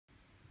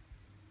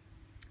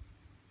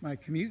my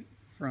commute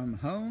from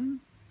home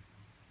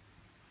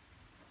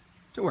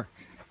to work.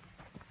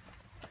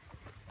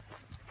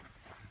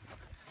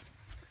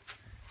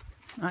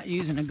 Not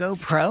using a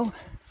GoPro,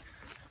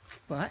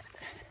 but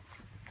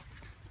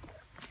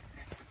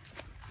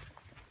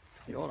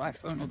the old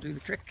iPhone will do the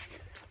trick.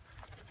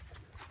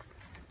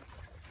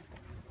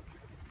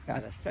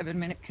 Got a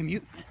 7-minute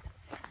commute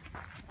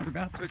we're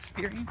about to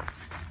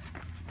experience,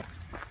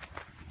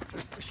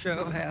 just to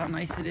show how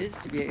nice it is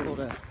to be able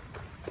to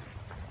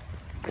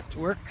get to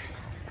work.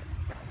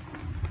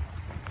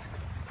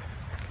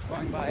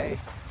 Going by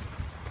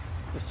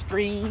the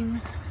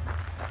stream,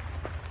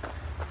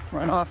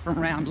 runoff from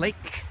Round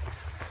Lake,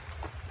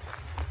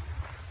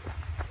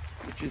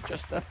 which is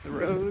just up the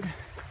road,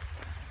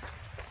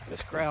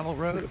 this gravel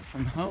road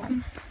from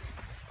home,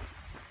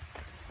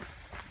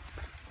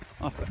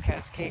 off of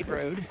Cascade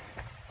Road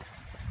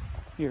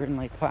here in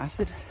Lake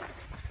Placid.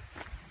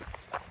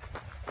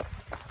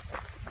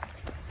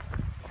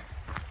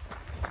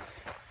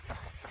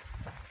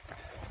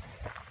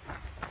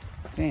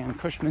 Sam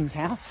Cushman's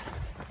house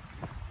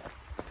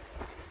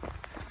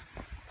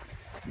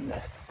in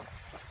the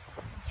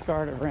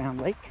start of Round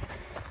Lake.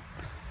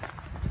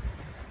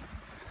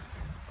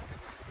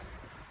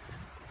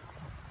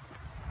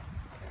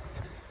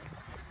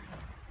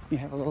 You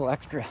have a little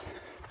extra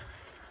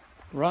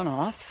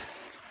runoff,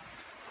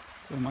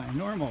 so my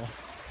normal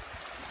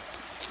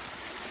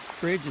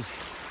bridge is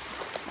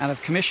out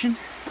of commission.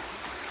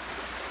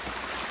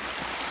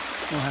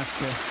 We'll have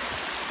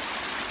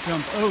to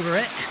jump over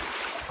it.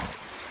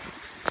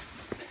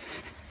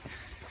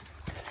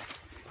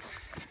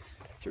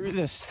 Through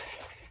this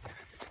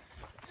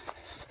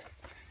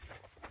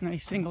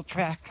nice single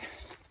track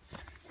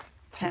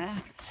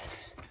path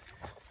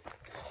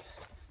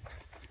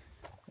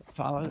that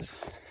follows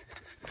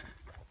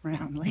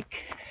Round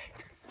Lake,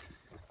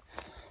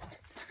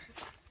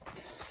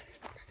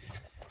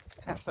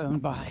 half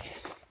owned by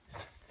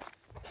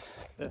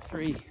the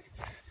 3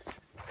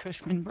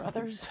 Cushman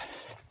brothers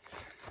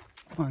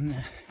on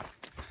the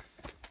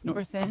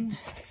north end,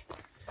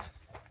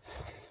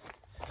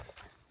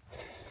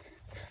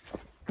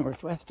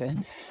 northwest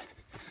end.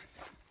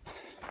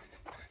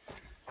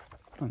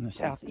 On the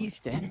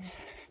southeast end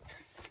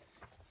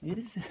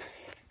is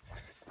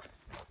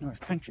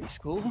North Country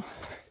School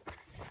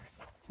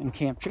and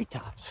Camp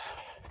Treetops.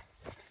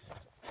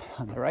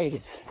 On the right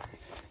is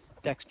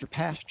Dexter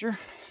Pasture.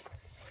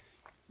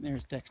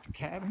 There's Dexter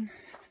Cabin,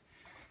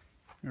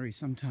 where we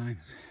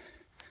sometimes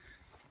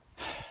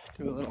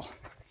do a little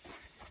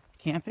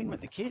camping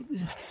with the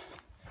kids.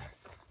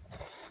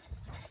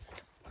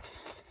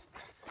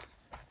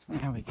 So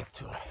now we get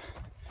to a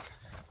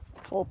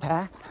full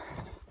path.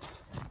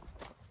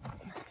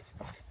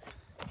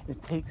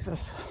 It takes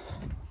us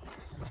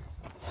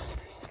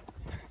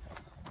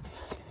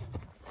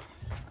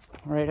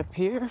right up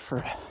here for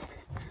a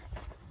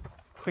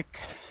quick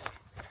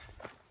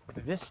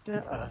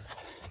vista of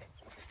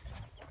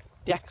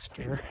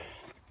Dexter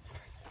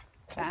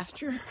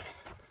Pasture,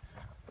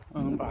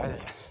 owned by the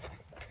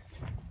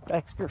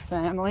Dexter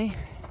family,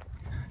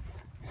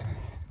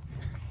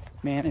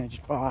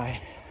 managed by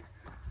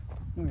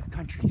North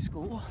Country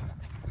School.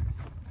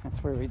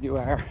 That's where we do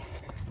our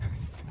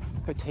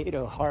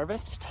potato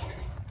harvest.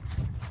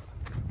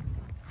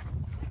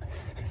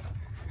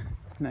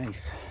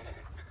 Nice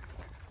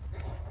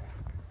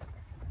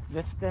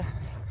vista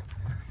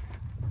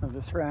of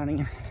the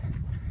surrounding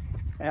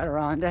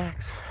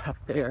Adirondacks. Up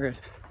there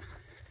is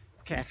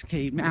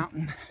Cascade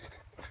Mountain,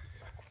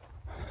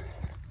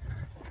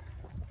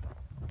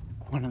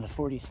 one of the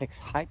 46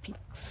 high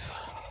peaks.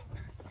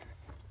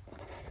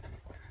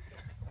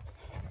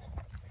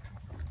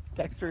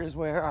 Dexter is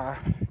where our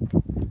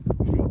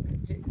group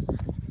is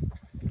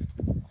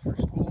for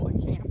school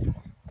and camp.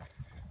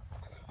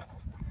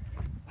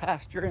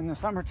 Pasture in the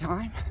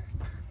summertime.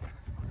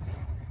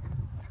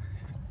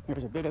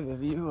 There's a bit of a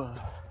view of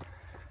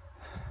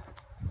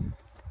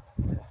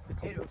the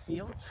potato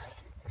fields.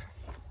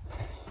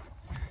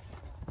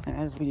 And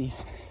as we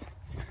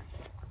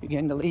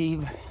begin to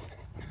leave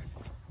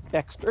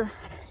Dexter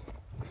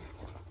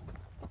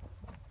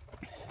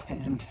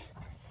and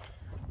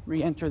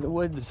re-enter the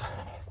woods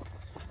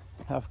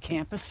of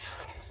campus,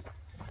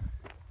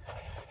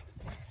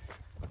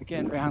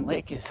 again, Round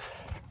Lake is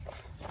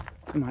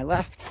to my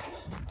left.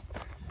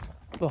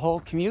 The whole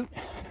commute,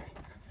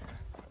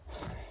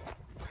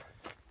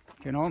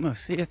 you can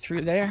almost see it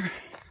through there.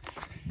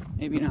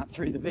 Maybe not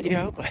through the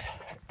video, but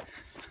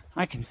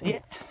I can see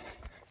it.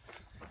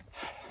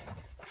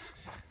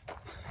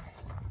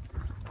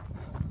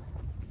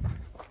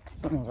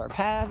 Some of our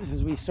paths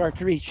as we start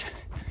to reach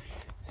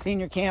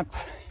senior camp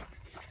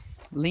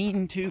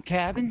lean-to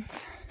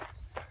cabins,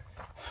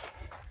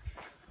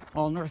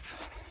 all North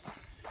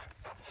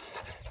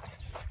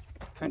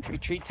Country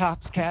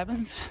Treetops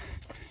cabins,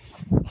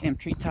 Camp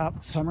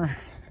Treetop Summer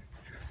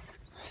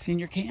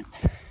Senior Camp.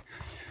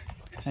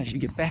 As you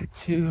get back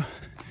to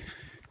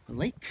the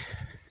lake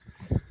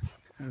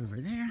over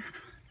there,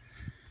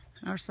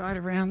 our side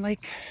of Round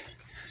Lake,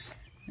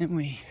 then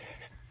we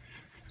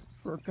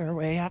work our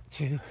way up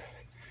to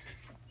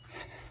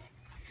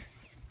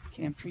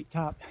Camp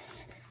Treetop,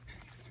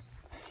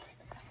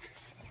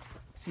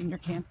 senior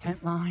camp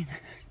tent line,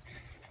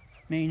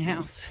 main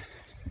house,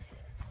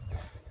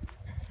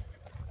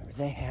 where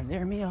they have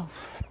their meals,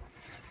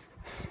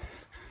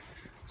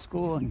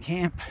 school and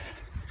camp,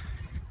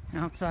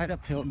 outside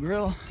uphill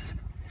grill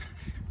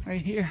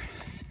right here,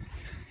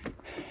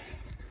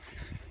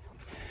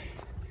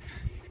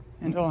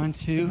 and on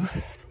to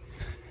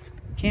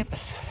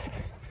campus.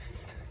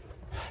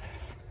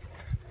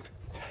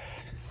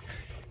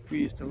 We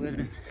used to live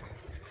in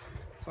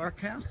Clark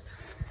House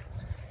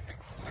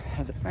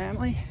as a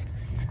family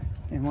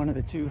in one of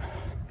the 2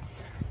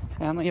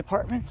 family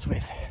apartments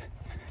with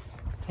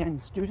 10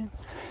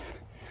 students.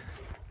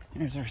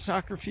 There's our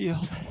soccer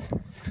field,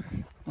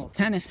 little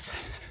tennis,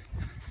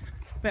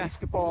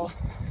 basketball,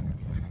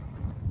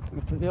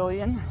 the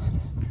pavilion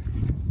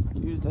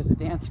used as a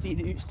dance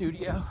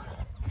studio,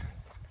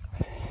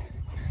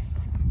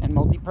 and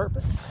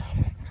multi-purpose.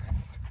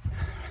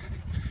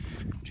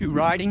 2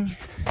 riding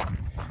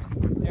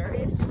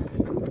areas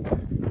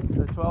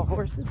for the 12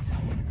 horses.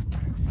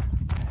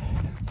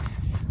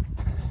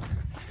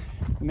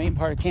 The main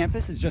part of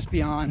campus is just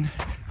beyond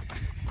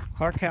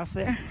Clark House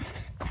there.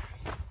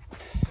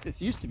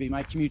 This used to be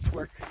my commute to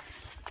work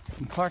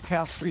from Clark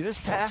House through this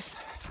path.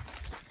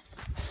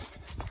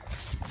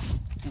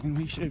 And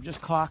we should have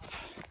just clocked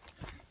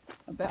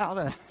about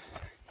a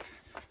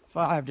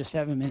 5 to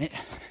 7 minute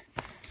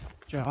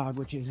jog,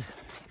 which is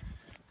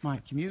my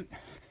commute,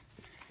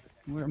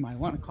 where my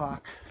 1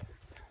 o'clock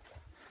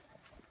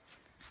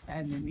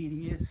admin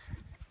meeting is,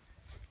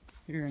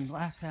 here in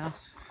Glass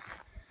House,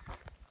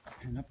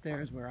 and up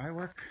there is where I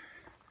work.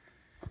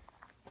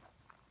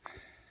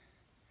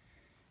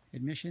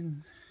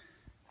 Admissions,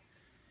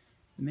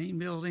 the main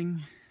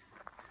building,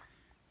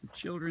 the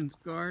children's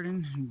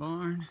garden and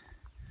barn,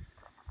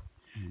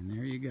 and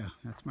there you go.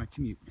 That's my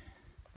commute.